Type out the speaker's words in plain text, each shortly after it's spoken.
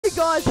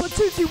guys, we're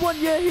 221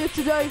 Year here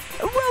today,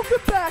 and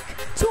welcome back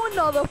to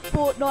another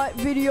Fortnite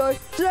video.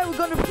 Today we're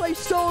going to play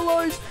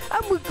solos,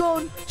 and we're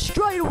going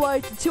straight away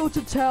to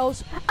Tilted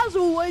Towers. As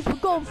always, we're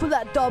going for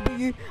that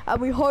W,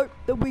 and we hope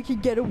that we can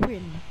get a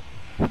win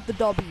with the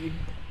W.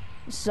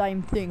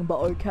 Same thing, but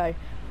okay.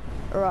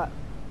 Alright.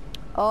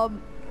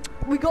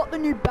 We got the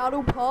new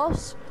battle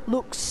pass.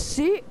 Looks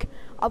sick.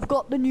 I've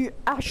got the new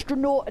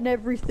astronaut and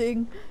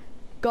everything.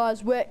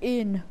 Guys, we're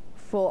in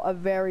for a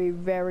very,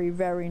 very,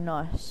 very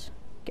nice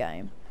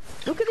game.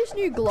 Look at this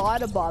new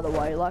glider, by the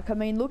way. Like, I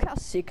mean, look how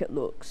sick it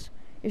looks.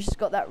 It's just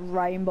got that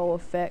rainbow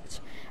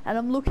effect. And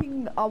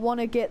I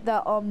want to get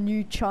that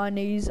new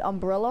Chinese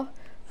umbrella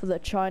for the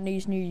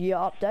Chinese New Year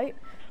update.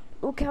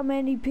 Look how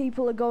many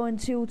people are going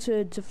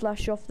Tilted to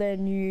flash off their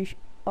new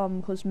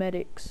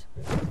cosmetics.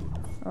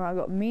 Alright, I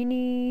got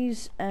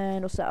minis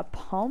and what's that, a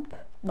pump?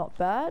 Not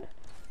bad.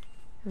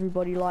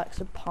 Everybody likes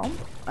a pump,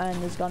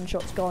 and there's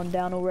gunshots going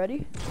down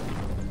already.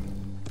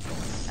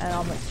 And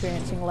I'm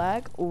experiencing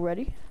lag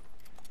already.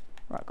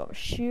 Right, got a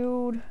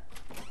shield.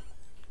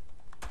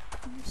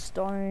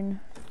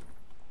 Stone.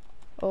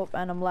 Oh,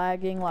 and I'm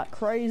lagging like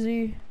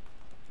crazy.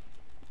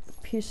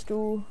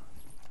 Pistol.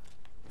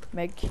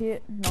 Med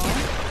kit. Nice.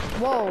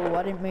 Whoa,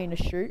 I didn't mean to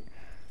shoot.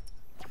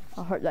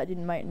 I hope that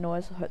didn't make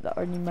noise. I hope that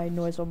only made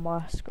noise on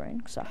my screen,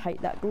 because I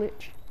hate that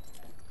glitch.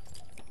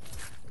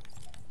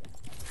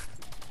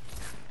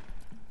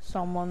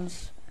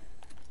 Someone's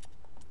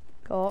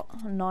got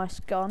a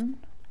nice gun.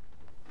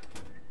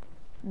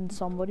 And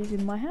somebody's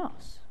in my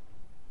house.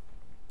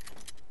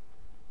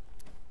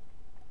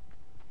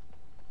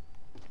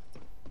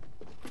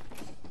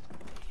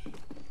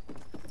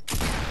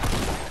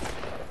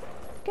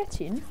 Get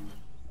in.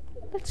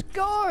 Let's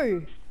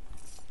go.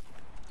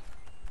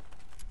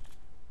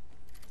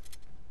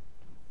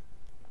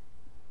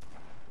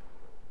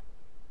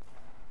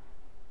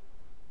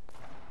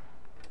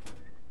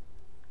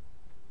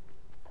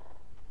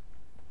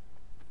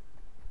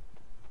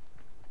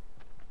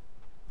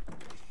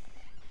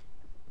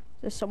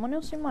 There's someone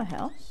else in my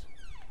house?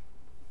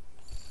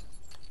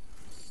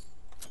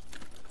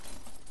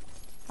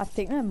 I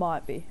think there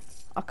might be.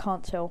 I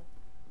can't tell.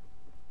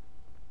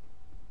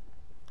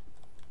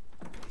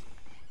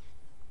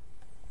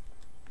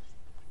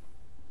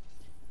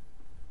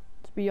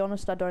 To be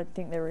honest, I don't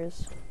think there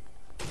is.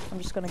 I'm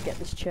just gonna get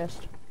this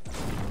chest.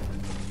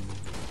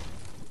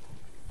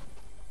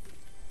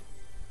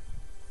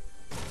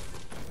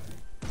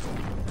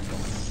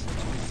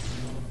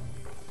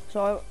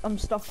 So I'm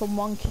stuck on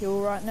 1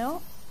 kill right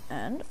now,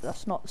 and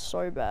that's not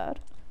so bad.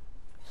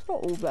 It's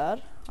not all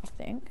bad, I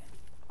think.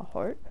 I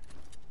hope.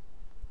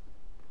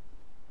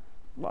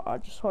 But I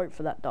just hope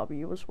for that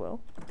W as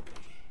well.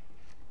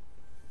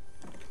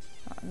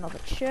 Right, another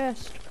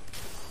chest.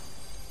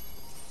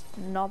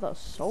 Another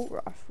assault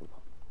rifle.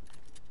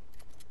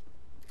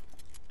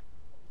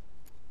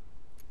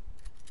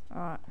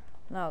 Alright,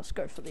 now let's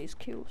go for these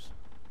kills.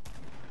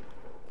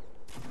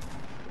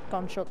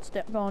 Gunshot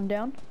step going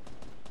down.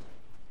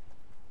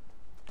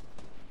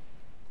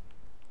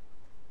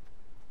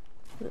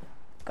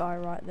 Guy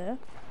right there.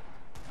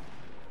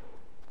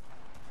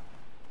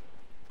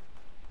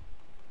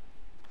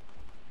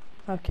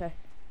 Okay,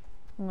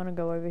 I'm gonna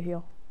go over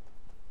here.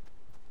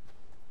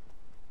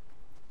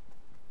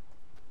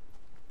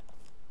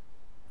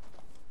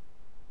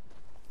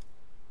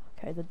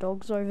 Okay, the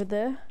dog's over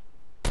there.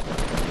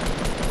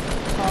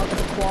 Target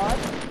acquired.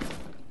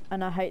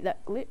 And I hate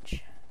that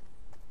glitch.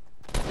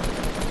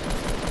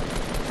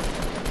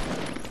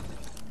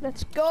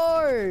 Let's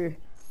go!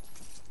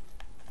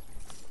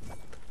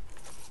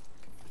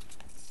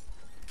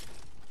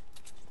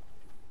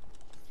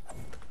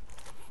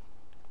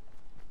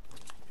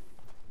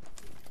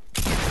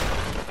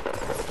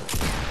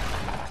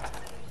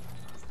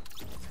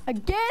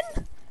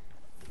 Again?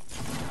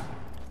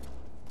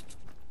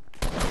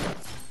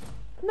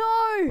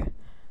 No!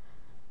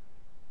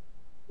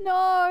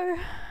 No!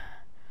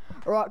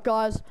 Alright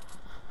guys,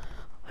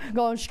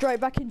 going straight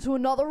back into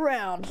another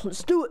round.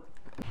 Let's do it.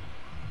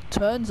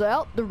 Turns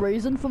out the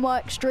reason for my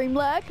extreme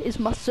lag is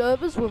my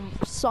servers were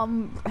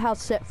somehow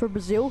set for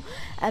Brazil,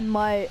 and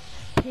my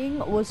ping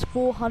was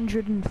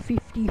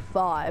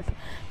 455.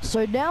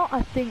 So now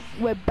I think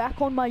we're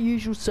back on my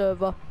usual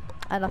server,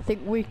 and I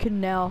think we can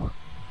now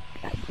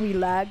be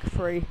lag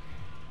free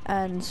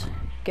and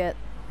get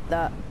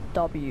that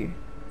W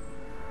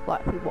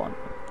like we want.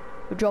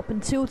 We're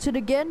dropping Tilted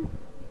again,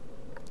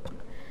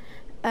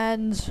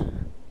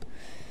 and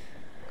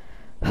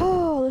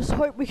let's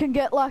hope we can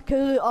get like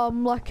a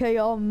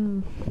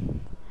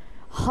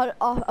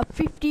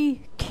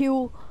 50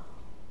 kill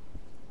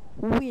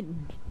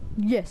win.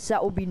 Yes,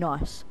 that would be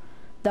nice.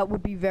 That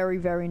would be very,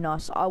 very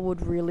nice. I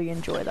would really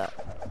enjoy that.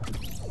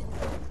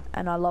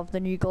 And I love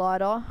the new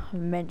glider. I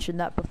mentioned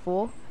that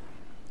before.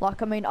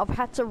 Like, I mean, I've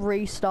had to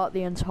restart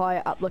the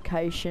entire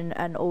application,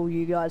 and all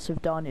you guys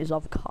have done is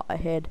I've cut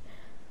ahead,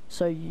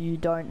 so you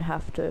don't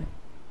have to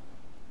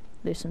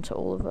listen to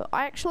all of it.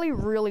 I actually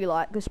really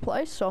like this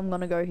place, so I'm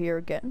gonna go here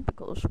again,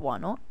 because why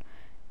not?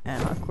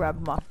 And I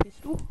grab my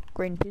pistol,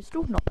 green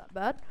pistol, not that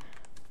bad.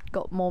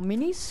 Got more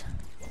minis.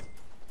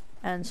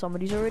 And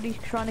somebody's already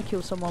trying to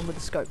kill someone with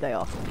the scope. They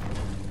are.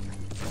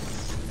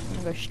 I'm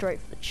gonna go straight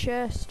for the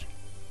chest.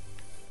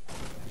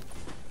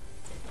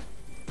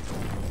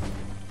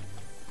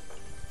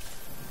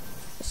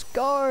 Let's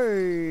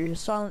go!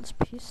 Silence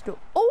pistol.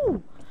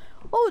 Oh!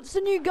 Oh, it's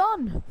a new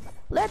gun!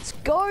 Let's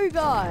go,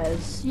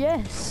 guys!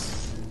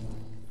 Yes!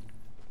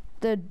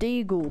 The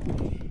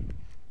Deagle,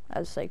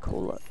 as they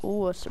call it.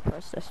 Oh, a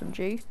suppressed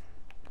SMG.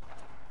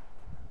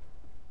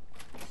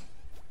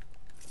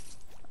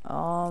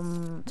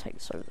 Take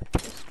this over the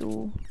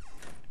pistol.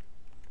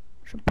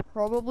 Should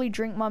probably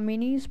drink my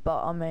minis,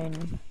 but I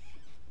mean,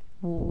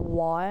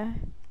 why?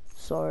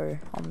 So,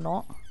 I'm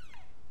not.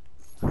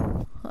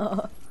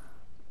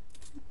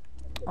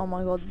 Oh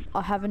my god,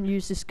 I haven't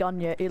used this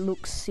gun yet. It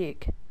looks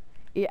sick.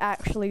 It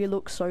actually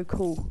looks so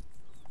cool.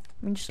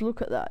 I mean, just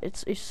look at that.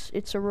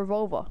 It's a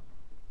revolver,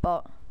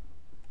 but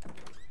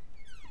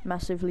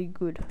massively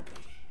good.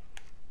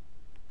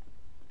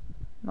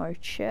 No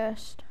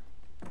chest.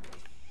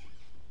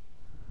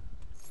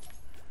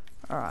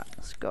 Alright,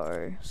 let's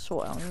go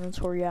sort our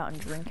inventory out and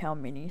drink our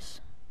minis.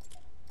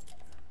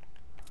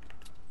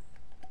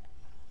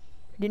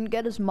 Didn't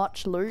get as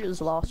much loot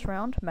as last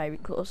round, maybe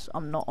because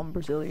I'm not on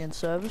Brazilian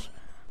servers.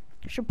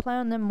 Should play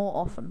on them more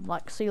often.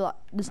 Like, see, like,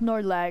 there's no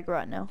lag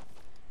right now.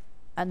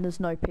 And there's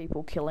no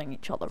people killing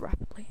each other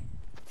rapidly.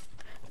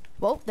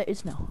 Well, there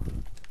is now.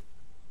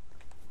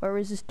 Where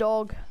is this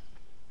dog?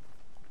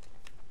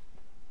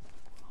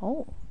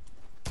 Oh.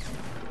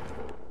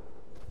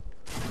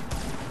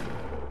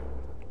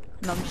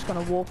 And I'm just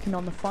gonna walk in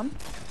on the fun.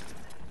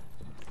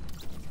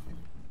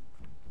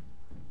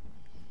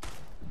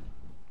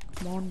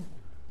 Come on.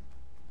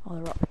 Oh,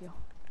 they're up here.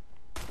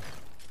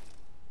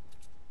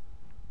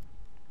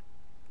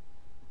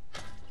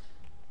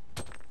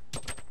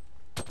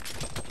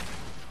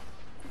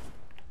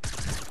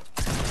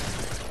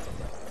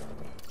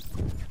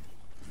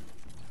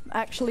 I'm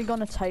actually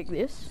gonna take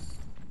this.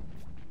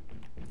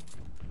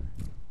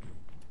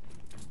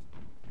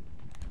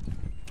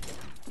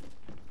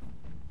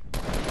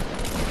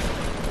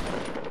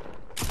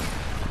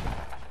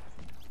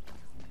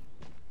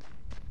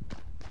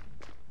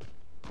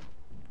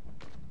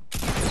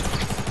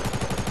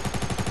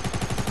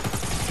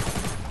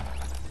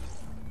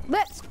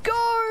 Let's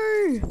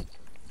go!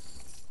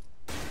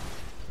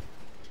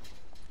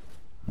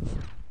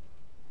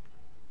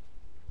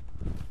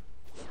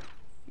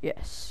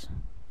 Yes.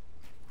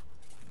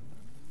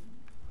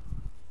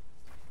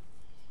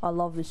 I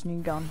love this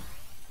new gun.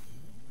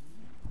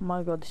 Oh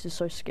my god, this is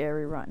so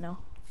scary right now.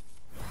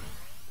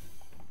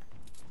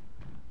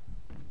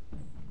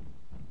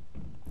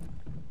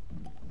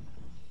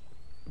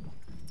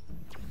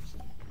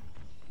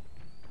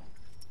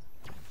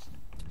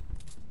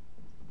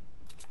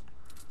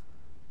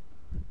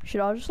 Should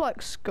I just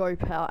like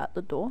scope out at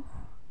the door?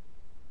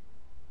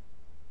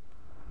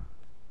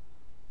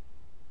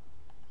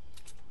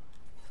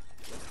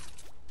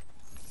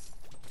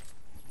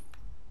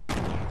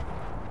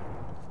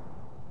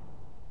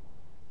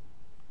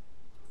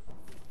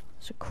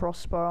 It's a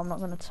crossbow, I'm not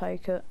gonna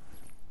take it.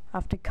 I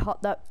have to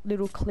cut that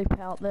little clip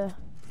out there.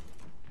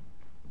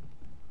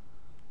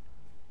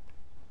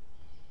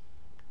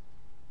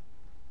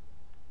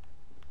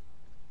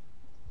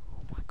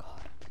 Oh my god.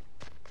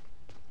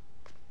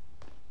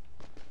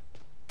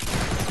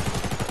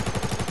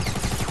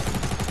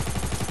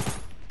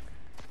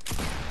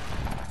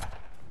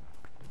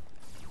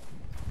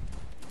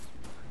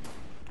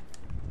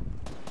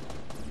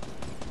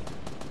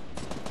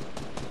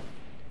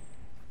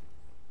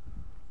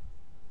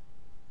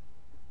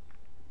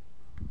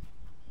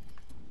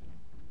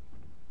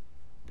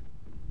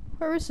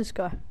 Where is this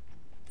guy?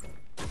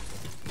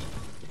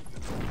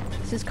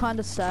 This is kind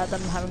of sad that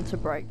I'm having to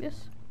break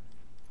this.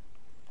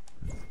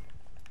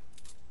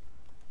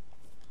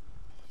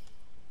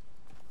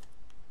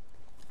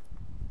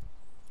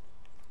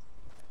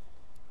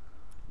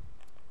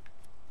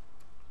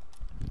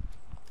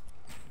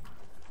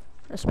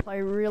 Let's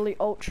play really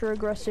ultra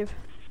aggressive.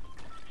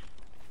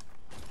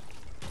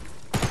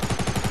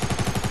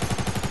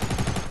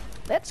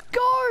 Let's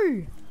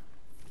go!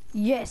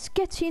 Yes,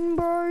 get in,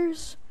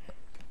 bros.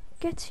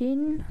 Get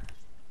in.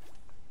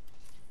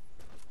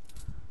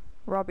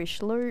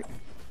 Rubbish loot.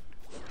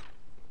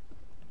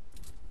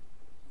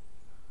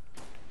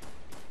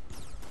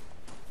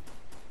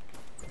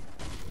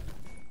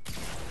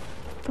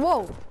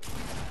 Whoa.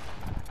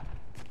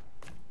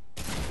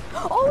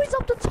 Oh, he's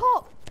up the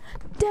top.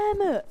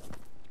 Damn it.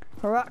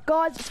 Alright,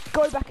 guys, let's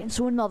go back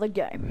into another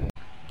game.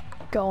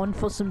 Going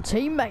for some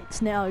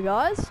teammates now,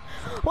 guys.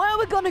 Where are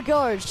we gonna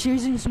go?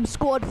 Choosing some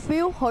squad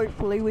feel.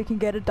 Hopefully we can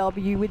get a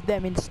W with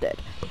them instead.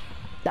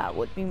 That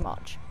would be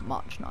much,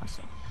 much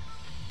nicer.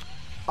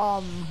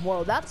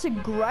 Well, that's a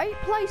great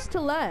place to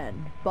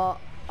land, but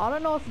I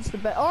don't know if it's the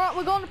best. Alright,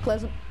 we're going to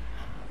Pleasant.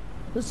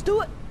 Let's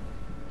do it.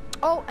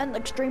 Oh, and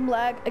extreme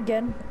lag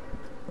again.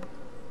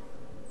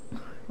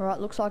 Alright,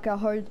 looks like our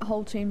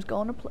whole team's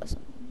going to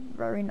Pleasant.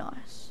 Very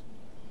nice.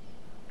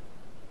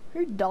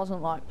 Who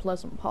doesn't like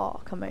Pleasant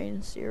Park? I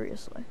mean,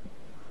 seriously.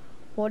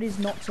 What is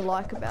not to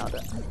like about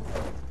it?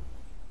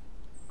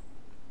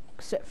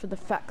 Except for the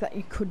fact that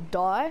you could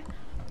die.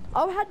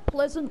 I've had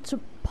Pleasant to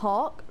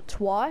Park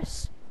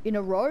twice in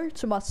a row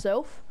to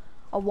myself.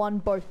 I won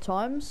both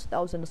times. That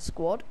was in a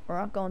squad.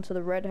 Alright, going to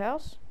the red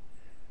house.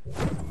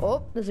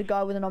 Oh, there's a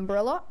guy with an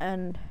umbrella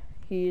and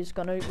he is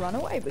gonna run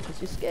away because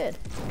he's scared.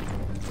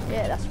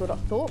 Yeah, that's what I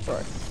thought,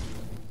 bro.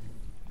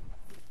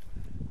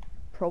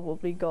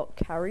 Probably got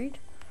carried.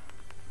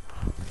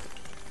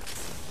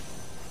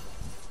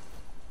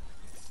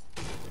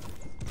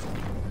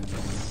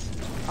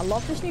 I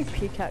love this new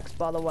pickaxe,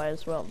 by the way,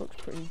 as well. It looks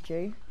pretty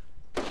G.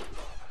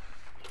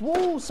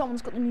 Whoa,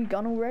 someone's got the new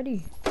gun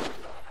already.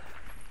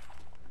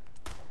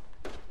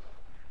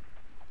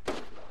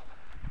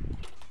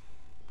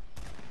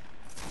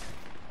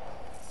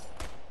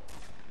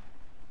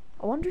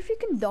 I wonder if you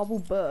can double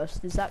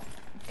burst.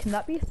 Can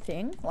that be a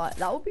thing? Like,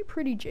 that would be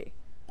pretty G.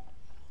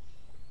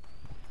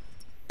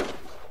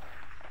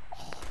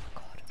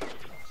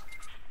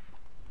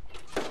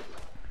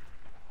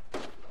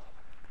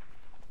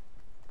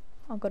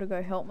 I've got to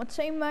go help my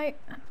teammate.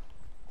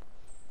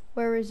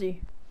 Where is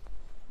he?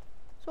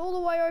 It's all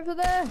the way over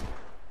there.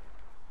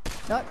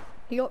 Nope,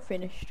 he got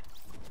finished.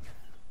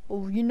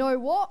 Well, you know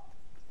what?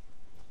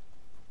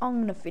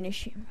 I'm gonna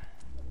finish him.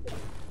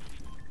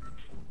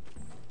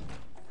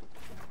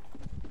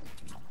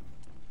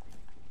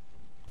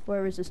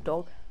 Where is this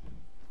dog?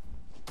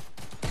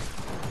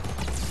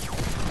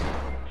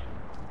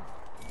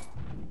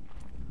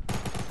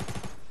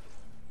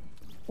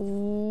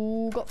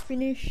 Ooh, got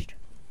finished.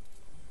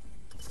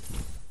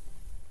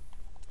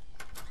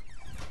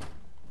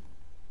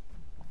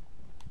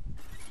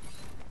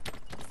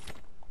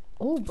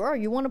 Oh, bro,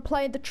 you want to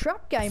play the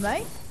trap game,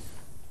 eh?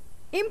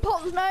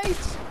 Impulse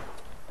nades!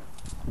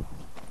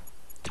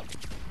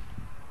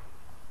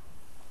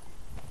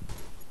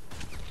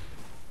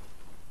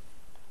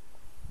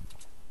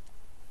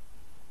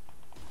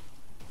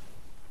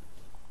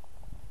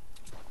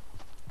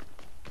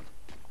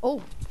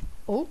 Oh,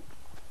 oh.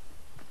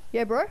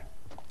 Yeah, bro.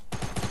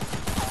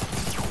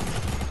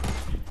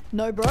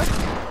 No, bro.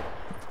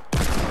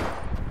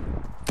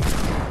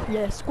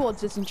 Yeah,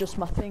 squads isn't just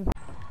my thing.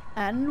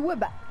 And we're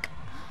back.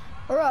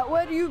 Alright,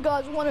 where do you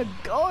guys want to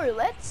go?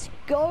 Let's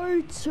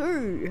go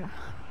to...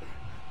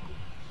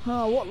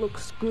 Oh, what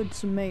looks good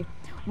to me?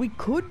 We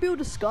could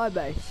build a sky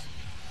base.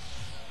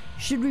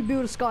 Should we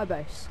build a sky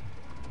base?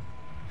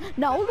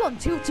 No, we're going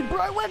tilted,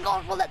 bro. We're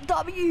going for that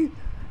W.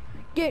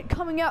 Get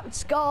coming out with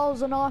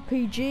skulls and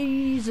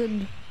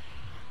RPGs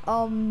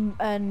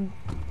and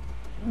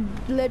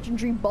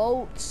legendary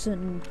bolts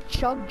and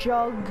chug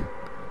jug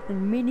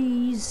and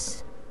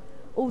minis,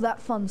 all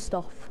that fun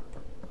stuff.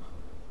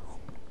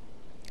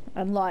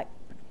 And like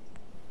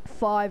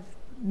 5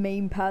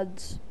 meme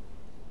pads.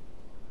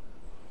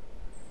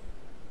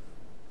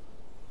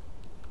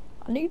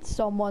 I need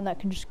someone that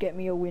can just get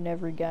me a win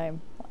every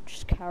game. Like,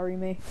 just carry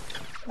me.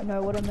 You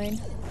know what I mean?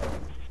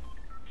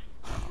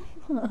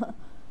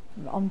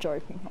 I'm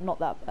joking. I'm not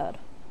that bad.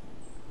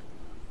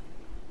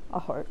 I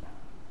hope.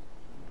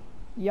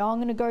 Yeah, I'm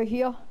gonna go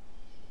here.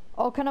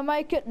 Oh, can I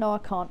make it? No, I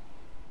can't.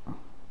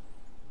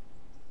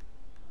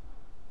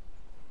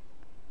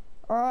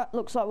 Alright,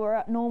 looks like we're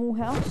at normal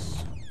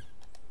house.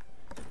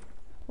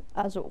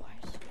 As always.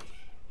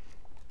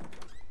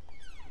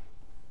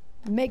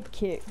 Med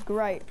kit,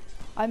 great.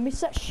 I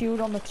missed that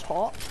shield on the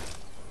top.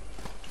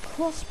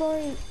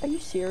 Crossbow, are you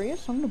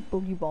serious? I'm gonna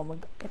boogie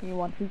bomb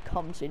anyone who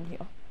comes in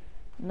here.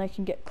 And they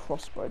can get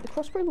crossbow. The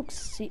crossbow looks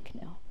sick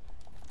now.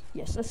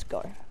 Yes, let's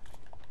go.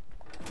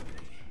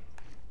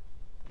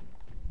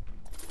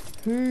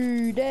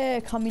 Who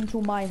dare come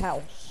into my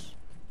house?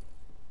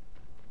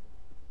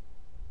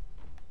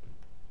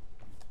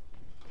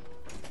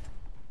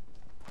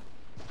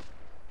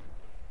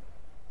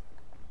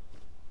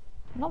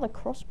 Another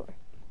crossbow.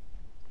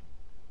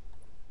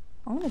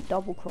 I'm gonna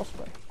double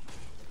crossbow.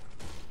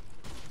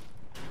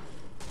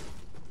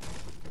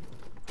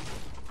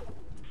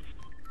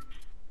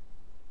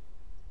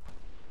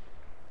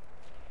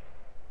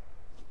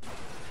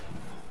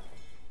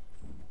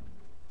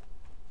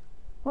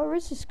 Where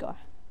is this guy?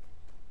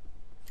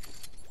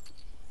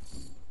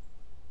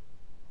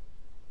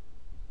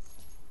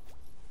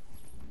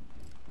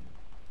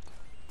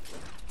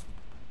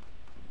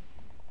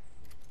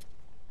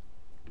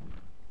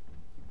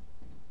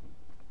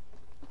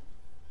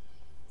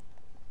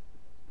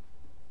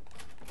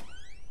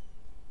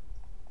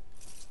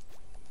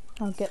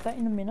 I'll get that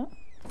in a minute.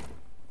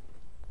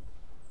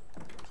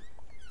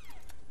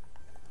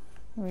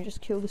 Let me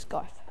just kill this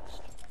guy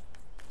first.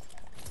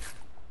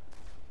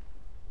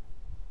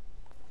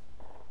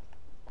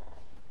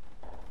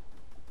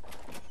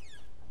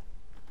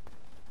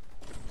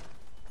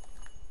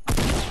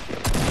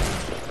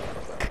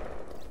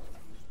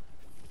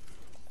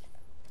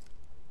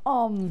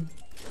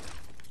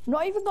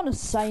 Not even gonna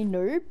say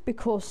noob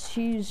because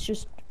he's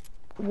just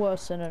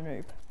worse than a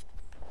noob.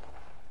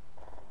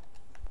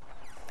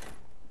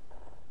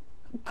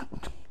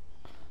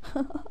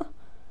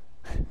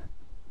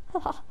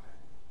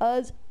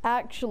 That's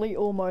actually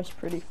almost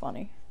pretty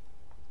funny.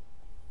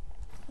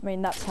 I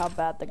mean, that's how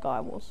bad the guy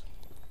was.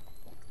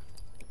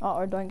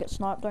 Uh-oh, don't get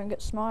sniped, don't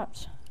get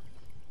sniped.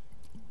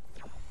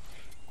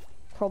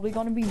 Probably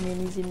gonna be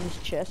minis in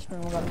this chest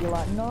and we're gonna be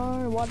like,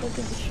 no, why did I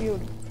get the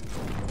shield?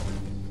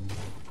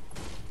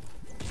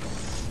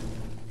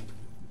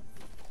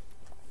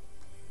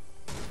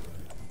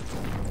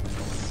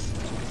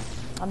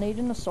 I need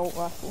an assault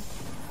rifle.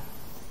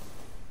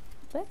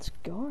 Let's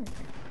go.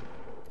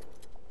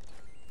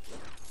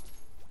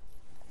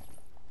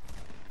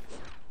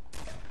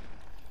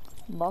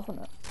 Loving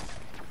it.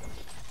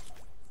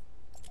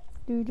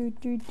 Do do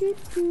do do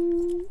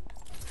do.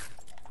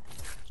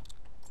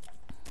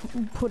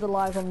 Put a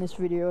like on this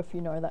video if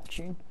you know that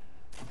tune.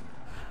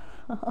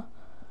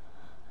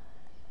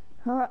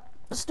 Alright,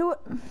 let's do it.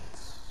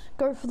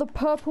 Go for the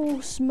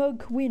purple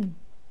smug win.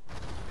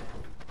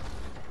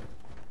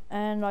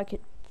 And I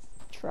get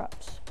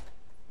traps.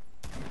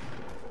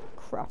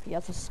 Crap, he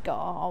has a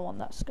scar. I want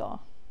that scar.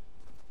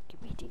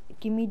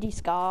 Give me the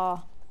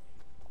scar.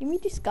 Give me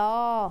the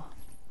scar.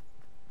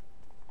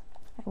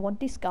 I want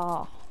the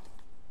scar.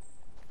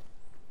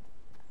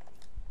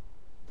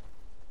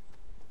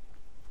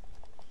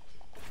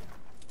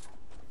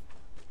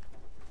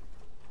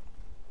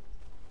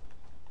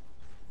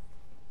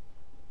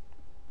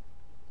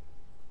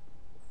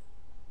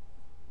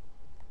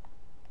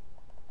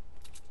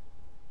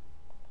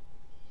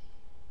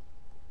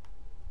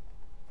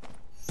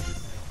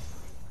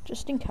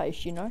 Just in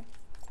case, you know.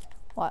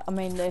 Like, I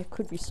mean, there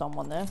could be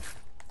someone there.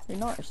 Who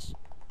knows?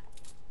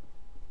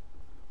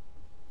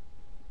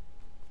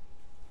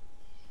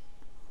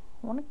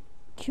 I want to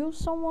kill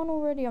someone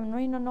already. I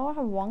mean, I know I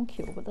have one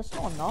kill, but that's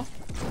not enough.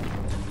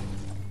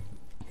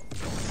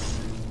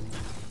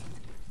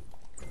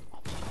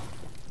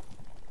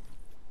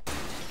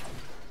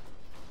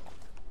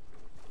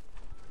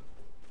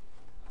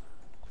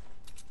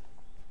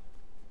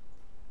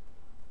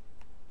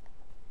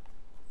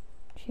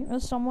 Do you think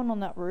there's someone on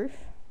that roof?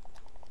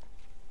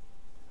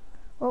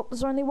 Well,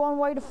 there's only one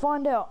way to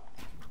find out.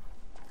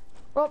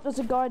 Oh, there's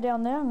a guy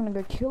down there. I'm gonna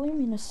go kill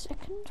him in a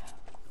second.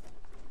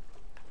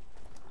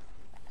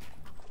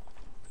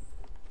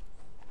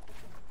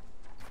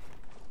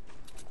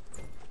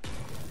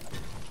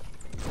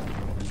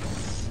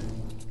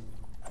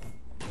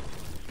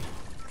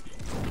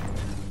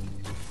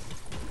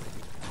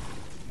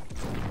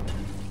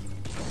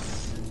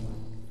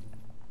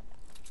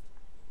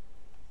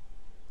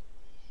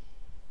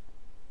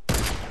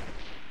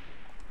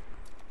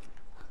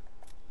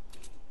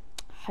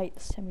 Hate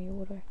the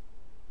semi-auto.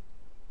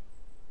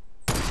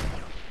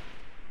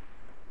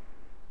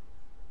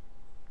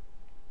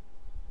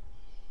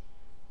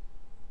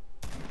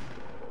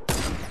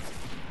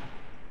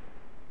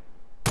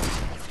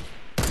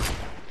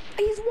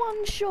 He's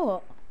one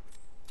shot.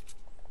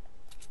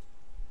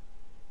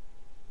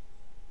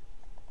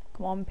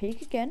 Come on,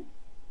 peek again.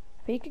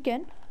 Peek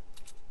again.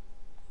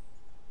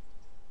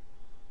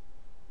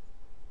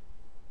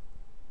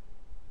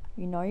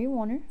 You know you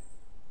want to.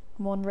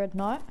 Come on, Red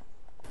Knight.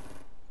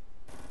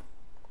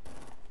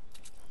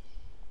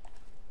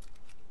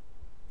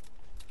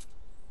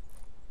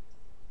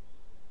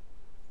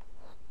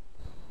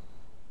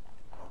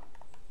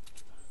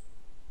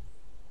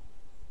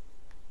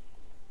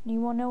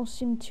 Anyone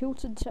else in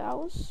Tilted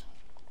Towers?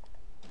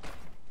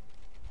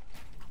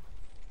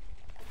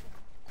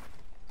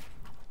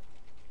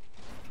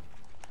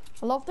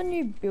 I love the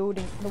new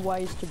building, the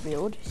ways to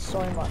build,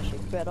 so much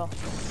better.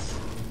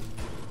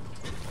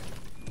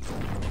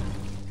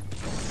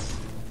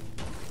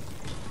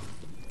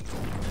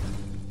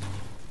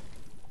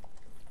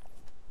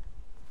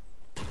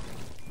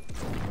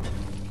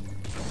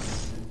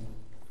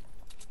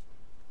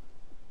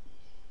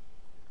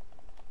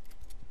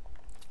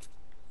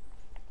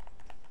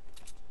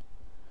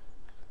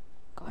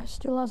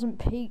 Still hasn't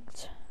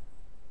peaked.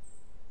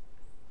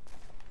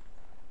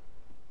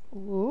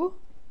 Ooh.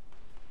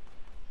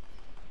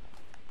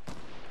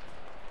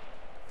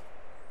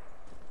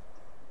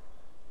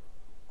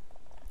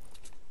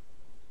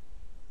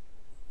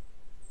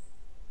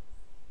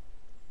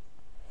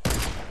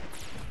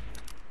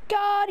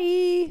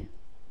 Gotti!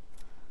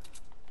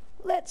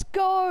 Let's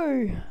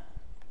go!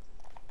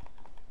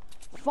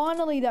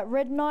 Finally, that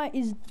Red Knight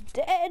is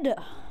dead!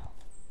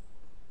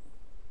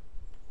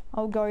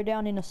 I'll go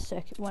down in a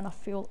second when I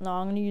feel... No,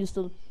 I'm going to use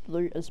the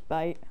loot as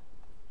bait.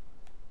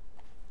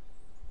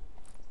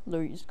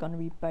 Loot is going to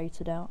be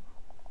baited out.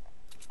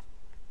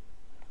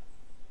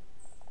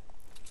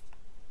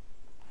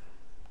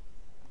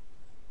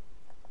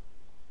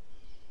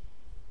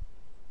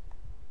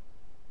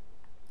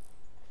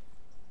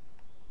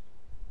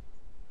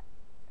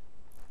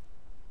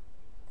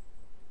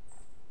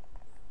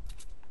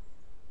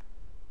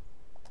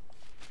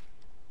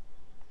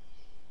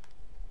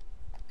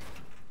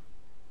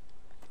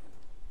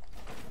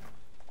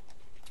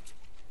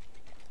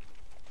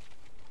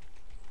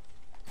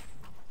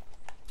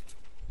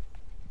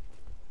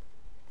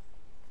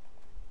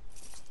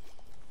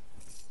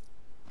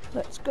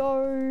 Let's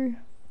go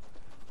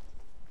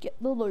get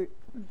the loot.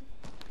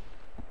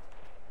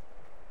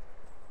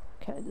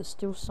 Okay, there's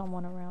still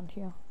someone around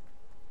here.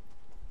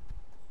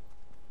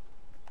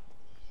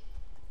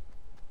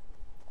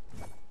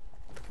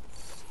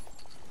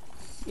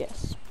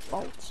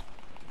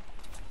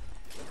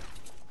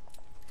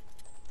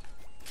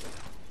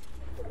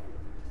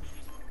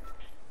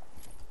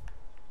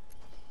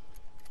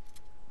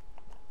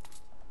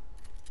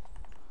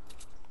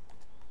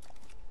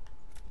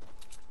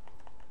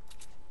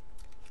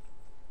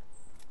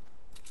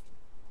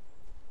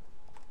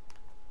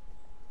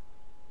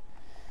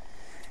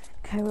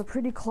 Okay, we're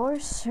pretty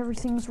close.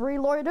 Everything's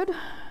reloaded.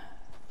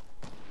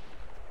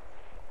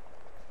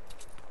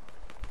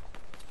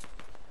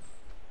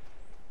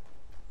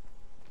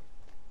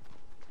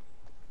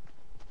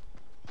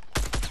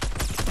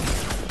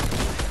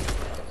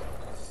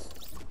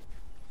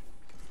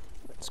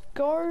 Let's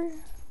go.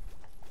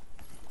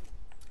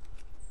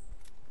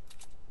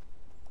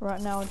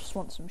 Right now I just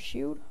want some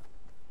shield.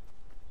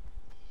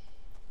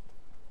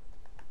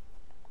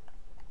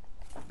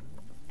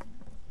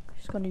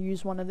 Just gonna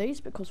use one of these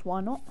because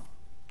why not?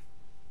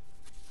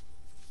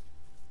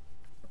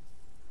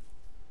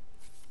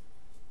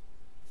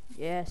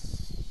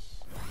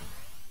 Yes.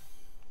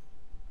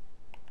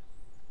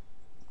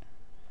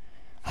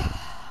 You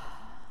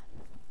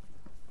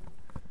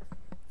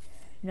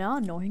know how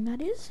annoying that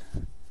is?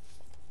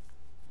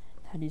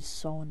 That is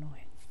so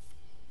annoying.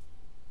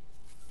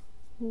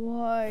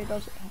 Why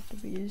does it have to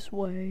be this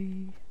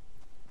way?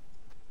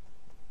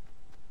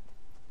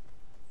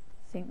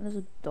 I think there's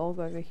a dog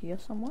over here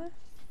somewhere.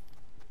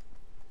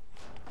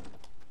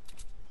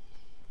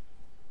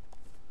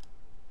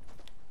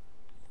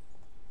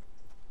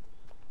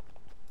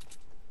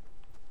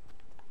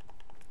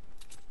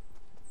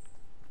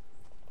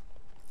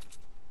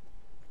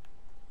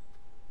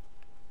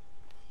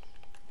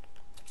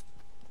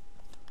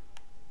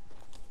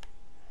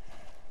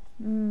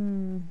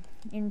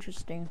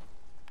 Interesting.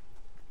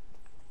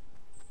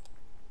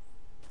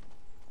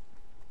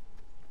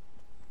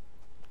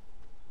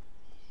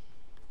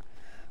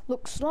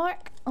 Looks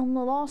like I'm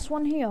the last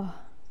one here.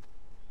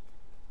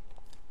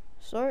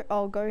 So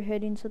I'll go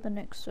head into the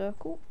next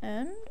circle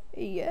and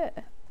yeah.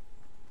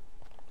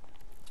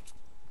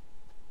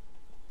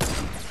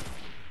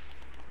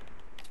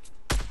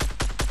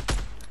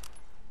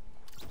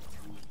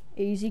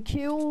 Easy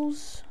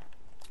kills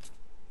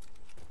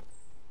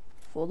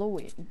for the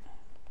win.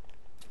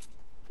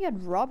 He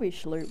had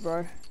rubbish loot,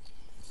 bro.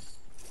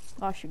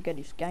 I should get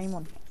his game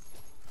on.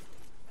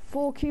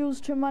 4 kills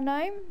to my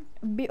name.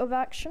 A bit of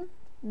action.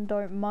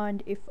 Don't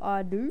mind if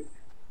I do.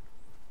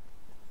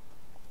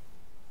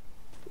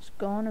 It's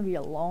gonna be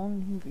a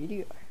long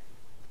video.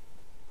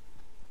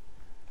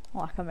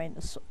 Like, I mean,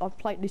 I've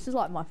played, this is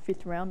like my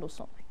 5th round or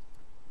something.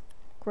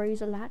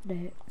 Graze a like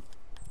that.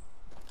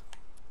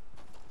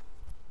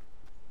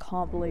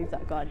 Can't believe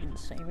that guy didn't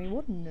see me.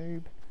 What a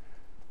noob.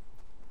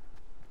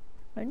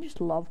 I don't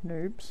just love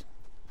noobs.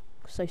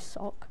 Because they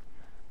suck.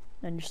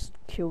 And just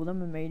kill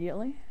them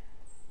immediately.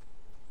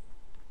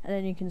 And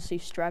then you can see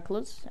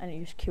stragglers and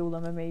you just kill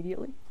them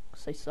immediately.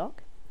 Because they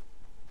suck.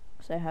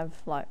 Because they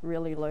have like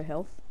really low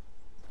health.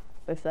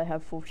 But if they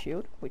have full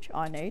shield, which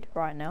I need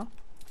right now.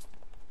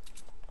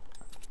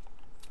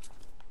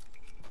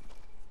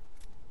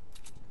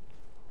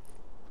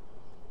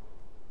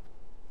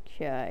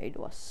 Okay,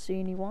 do I see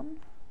anyone?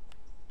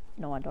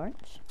 No, I don't.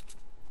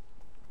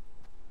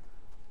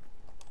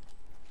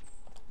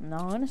 No,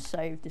 I'm gonna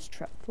save this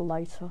trap for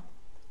later.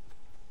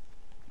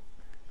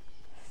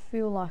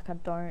 Feel like I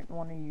don't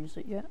want to use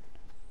it yet.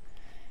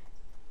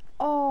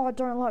 Oh, I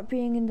don't like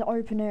being in the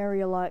open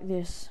area like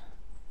this.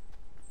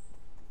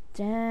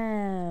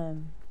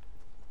 Damn.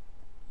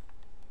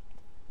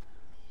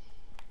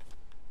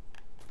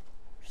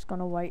 Just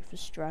gonna wait for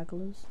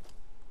stragglers.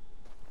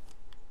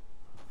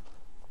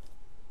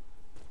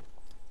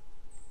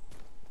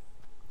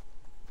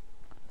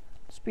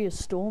 Let's be a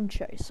storm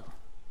chaser.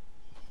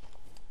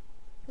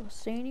 Do I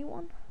see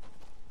anyone?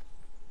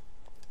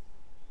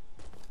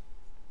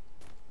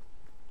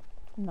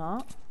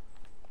 Nah.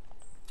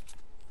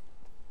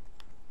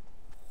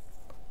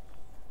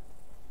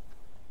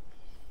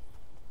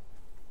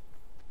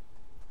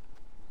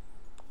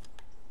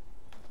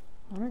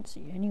 I don't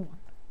see anyone.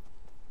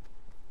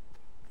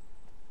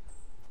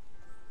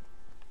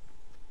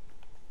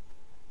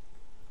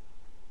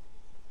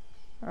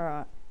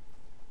 Alright.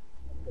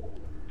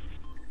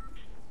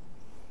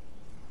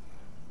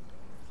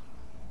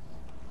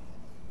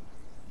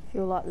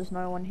 Feel like there's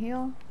no one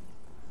here,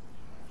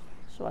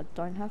 so I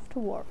don't have to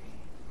worry.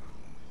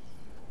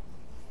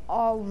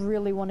 I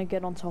really want to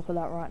get on top of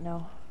that right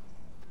now.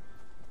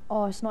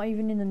 Oh, it's not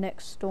even in the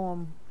next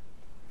storm.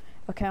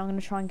 Okay, I'm going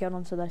to try and get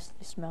onto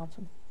this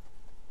mountain.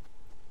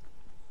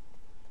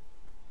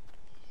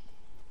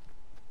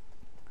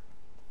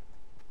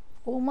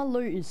 All my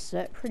loot is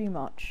set pretty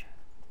much.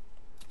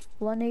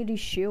 All I need is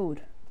shield.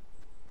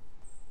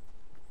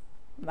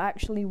 I'm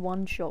actually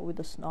one shot with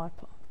a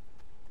sniper.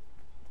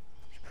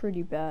 It's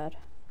pretty bad.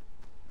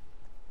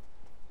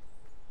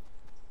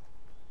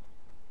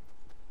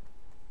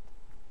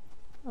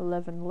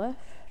 $11 left.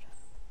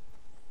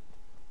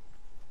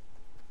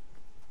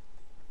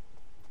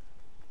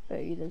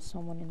 Bet you there's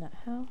someone in that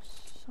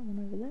house.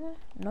 Someone over there.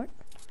 Nope.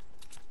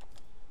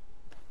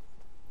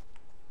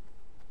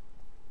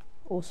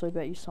 Also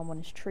bet you someone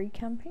is tree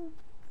camping.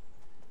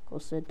 Of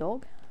course, their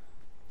dog.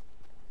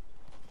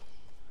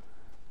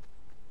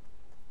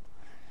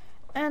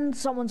 And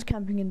someone's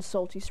camping in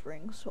Salty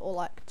Springs, or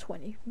like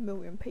 20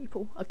 million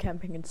people are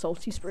camping in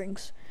Salty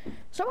Springs.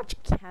 So much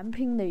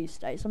camping these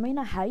days. I mean,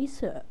 I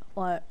hate it.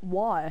 Like,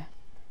 why?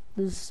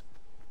 There's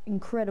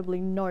incredibly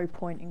no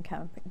point in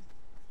camping.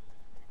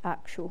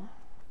 Actual.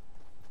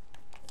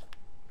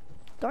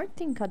 Don't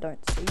think I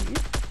don't see you.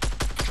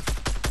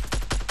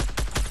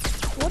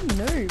 What a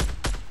noob.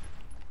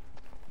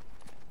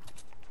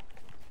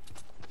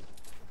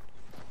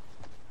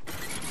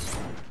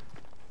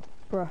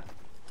 Bruh.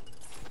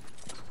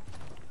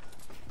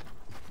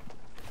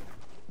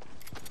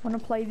 Wanna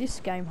play this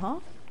game, huh?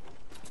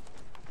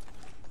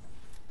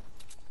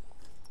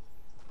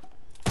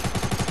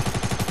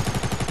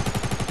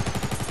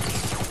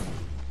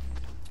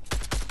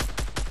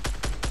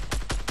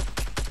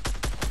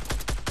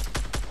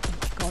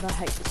 God, I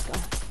hate this guy.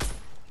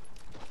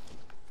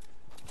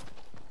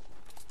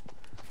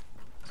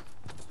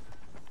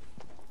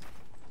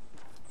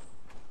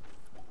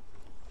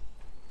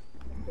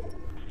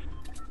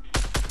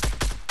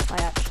 I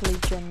actually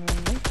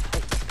genuinely hate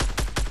this guy.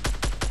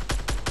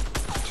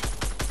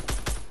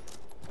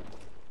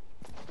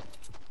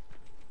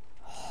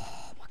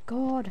 Oh my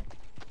god.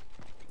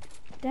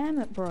 Damn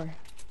it, bro.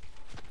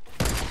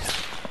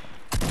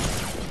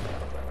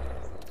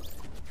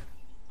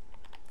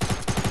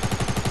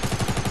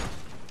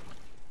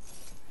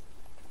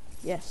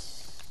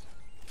 Yes.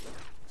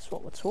 That's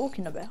what we're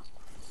talking about.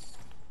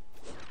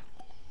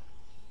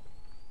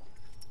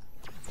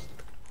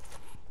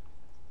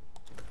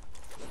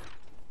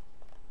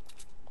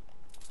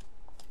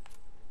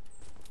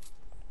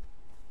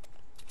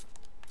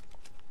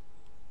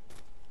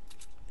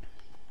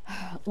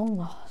 At long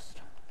last.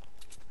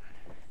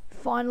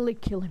 Finally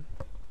kill him.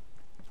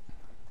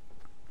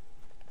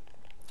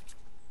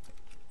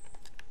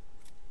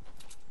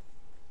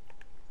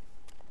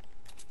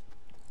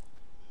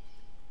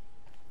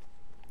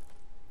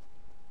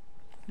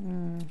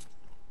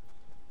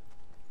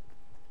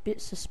 Bit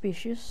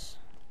suspicious.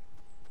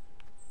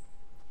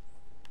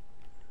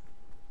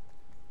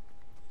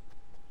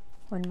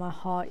 When my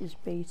heart is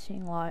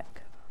beating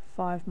like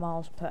 5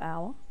 miles per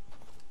hour.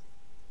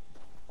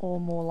 Or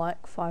more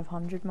like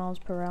 500 miles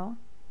per hour.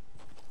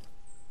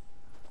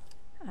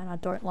 And I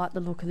don't like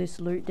the look of this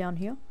loot down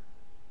here.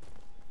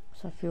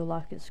 So I feel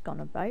like it's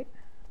gonna bait.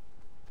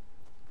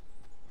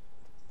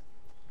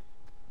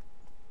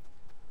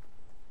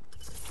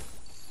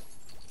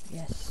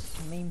 Yes,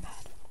 meme pad.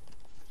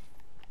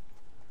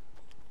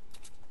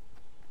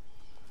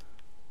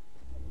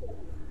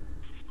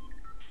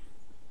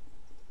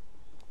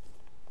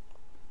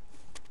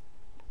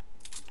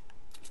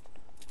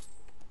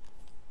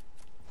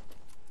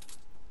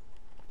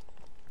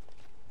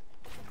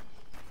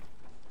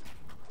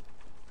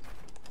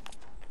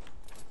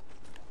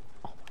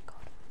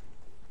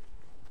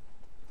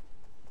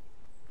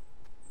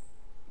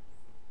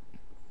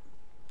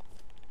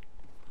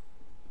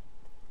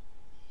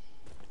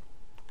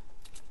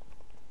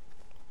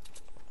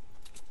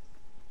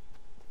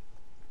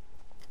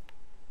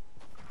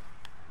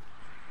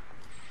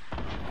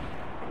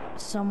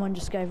 Someone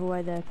just gave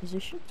away their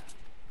position.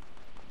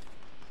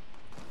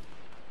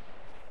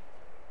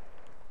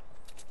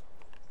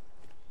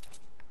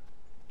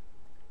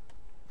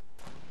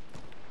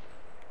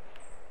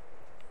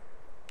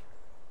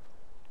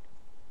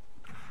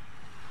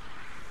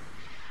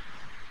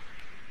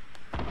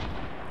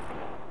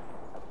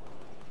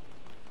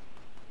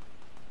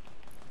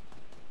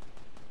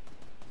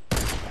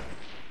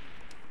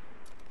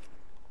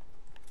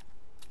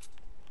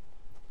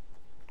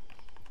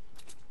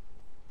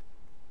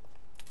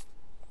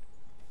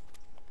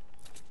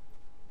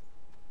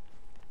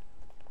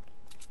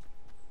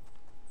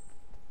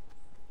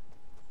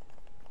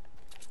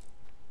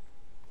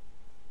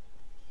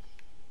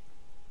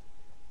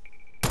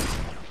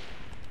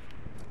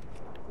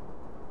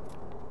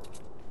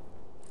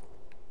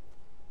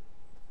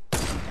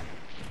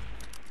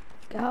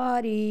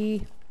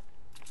 Gotti.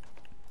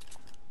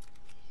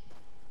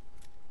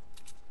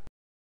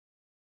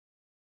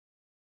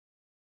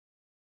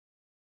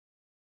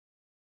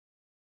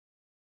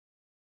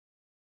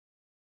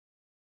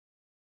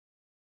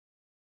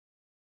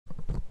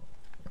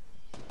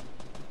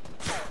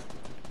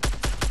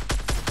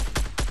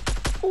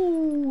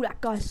 Ooh,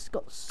 that guy's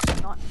got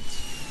sniped.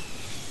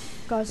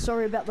 Guys,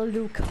 sorry about the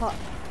little cut.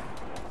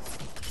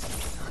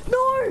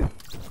 No!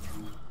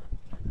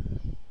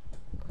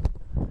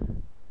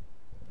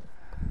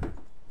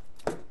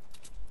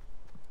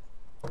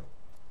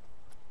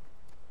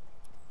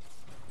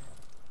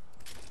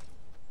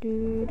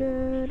 Do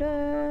da da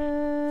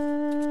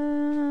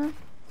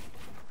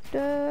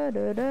da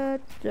da da da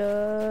da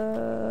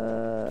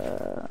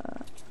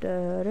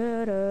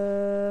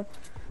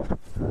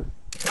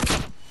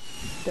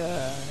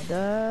da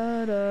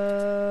da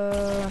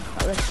da.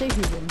 Let's see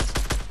who wins.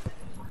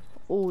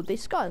 Oh,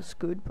 this guy's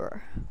good,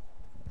 bro.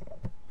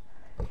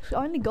 I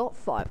only got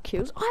 5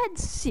 kills. I had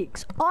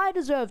 6. I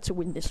deserve to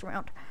win this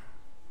round.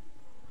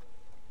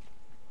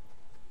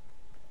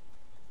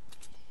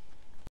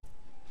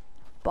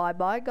 Bye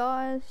bye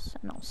guys,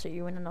 and I'll see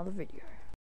you in another video.